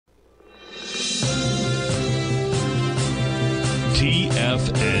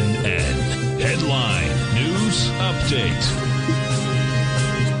TFNN Headline News Update.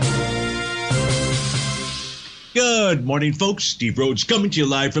 Good morning, folks. Steve Rhodes coming to you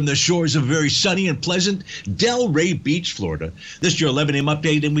live from the shores of very sunny and pleasant Delray Beach, Florida. This is your 11 a.m.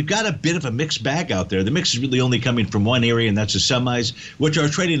 update, and we've got a bit of a mixed bag out there. The mix is really only coming from one area, and that's the semis, which are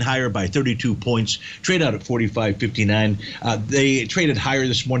trading higher by 32 points. Trade out at 45.59. They traded higher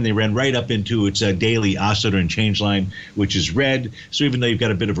this morning. They ran right up into its daily oscillator and change line, which is red. So even though you've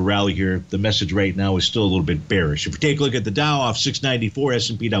got a bit of a rally here, the message right now is still a little bit bearish. If we take a look at the Dow, off 694,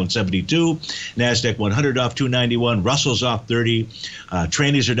 S&P down 72, NASDAQ 100 off 291, Russell's off 30,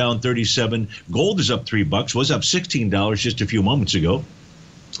 trannies are down 37, gold is up $3, was up $16 just a few moments ago.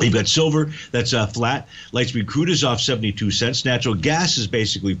 You've got silver that's flat. Light sweet crude is off 72 cents. Natural gas is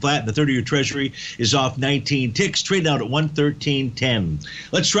basically flat. And the 30-year Treasury is off 19 ticks, trading out at 113.10.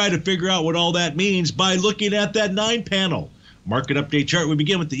 Let's try to figure out what all that means by looking at that 9-panel market update chart. We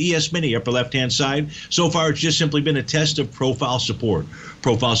begin with the ES Mini, upper left-hand side. So far, it's just simply been a test of profile support.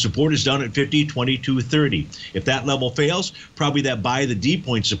 Profile support is down at 50.2230. If that level fails, probably that buy the D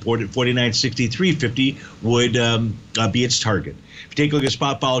point support at 49.6350 would be its target. If you take a look at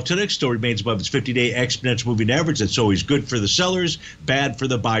spot volatility, it still remains above its 50-day exponential moving average. That's always good for the sellers, bad for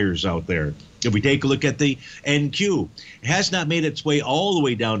the buyers out there. If we take a look at the NQ, it has not made its way all the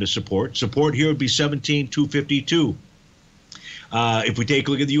way down to support. Support here would be 17.252. If we take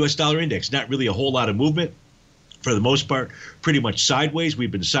a look at the U.S. dollar index, not really a whole lot of movement. For the most part, pretty much sideways. We've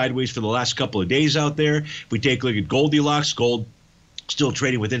been sideways for the last couple of days out there. If we take a look at Goldilocks, gold still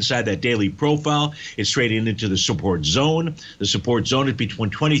trading with inside that daily profile. It's trading into the support zone. The support zone is between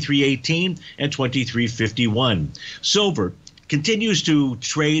 23.18 and 23.51. Silver continues to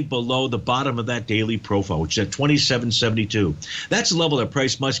trade below the bottom of that daily profile, which is at 27.72. That's a level that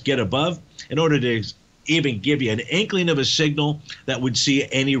price must get above in order to even give you an inkling of a signal that would see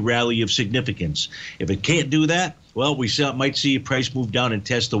any rally of significance. If it can't do that, well, we might see price move down and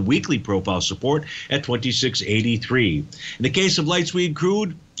test the weekly profile support at 26.83. In the case of light sweet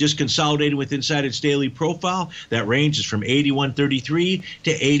crude, just consolidating with inside its daily profile, that range is from 81.33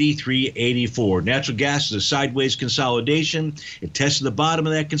 to 83.84. Natural gas is a sideways consolidation. It tested the bottom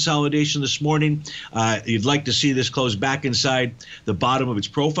of that consolidation this morning. You'd like to see this close back inside the bottom of its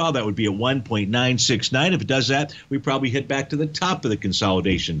profile. That would be at 1.969. If it does that, we probably hit back to the top of the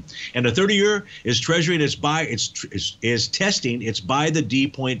consolidation. And the 30-year is treasury and is testing its buy the D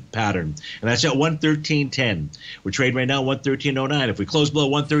point pattern, and that's at 113.10. We're trading right now 113.09. If we close below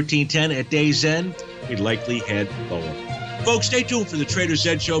 113.10 at day's end, we'd likely head lower. Folks, stay tuned for the Trader's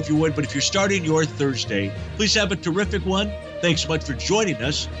Edge show if you would, but if you're starting your Thursday, please have a terrific one. Thanks so much for joining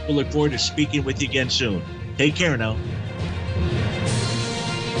us. We'll look forward to speaking with you again soon. Take care now.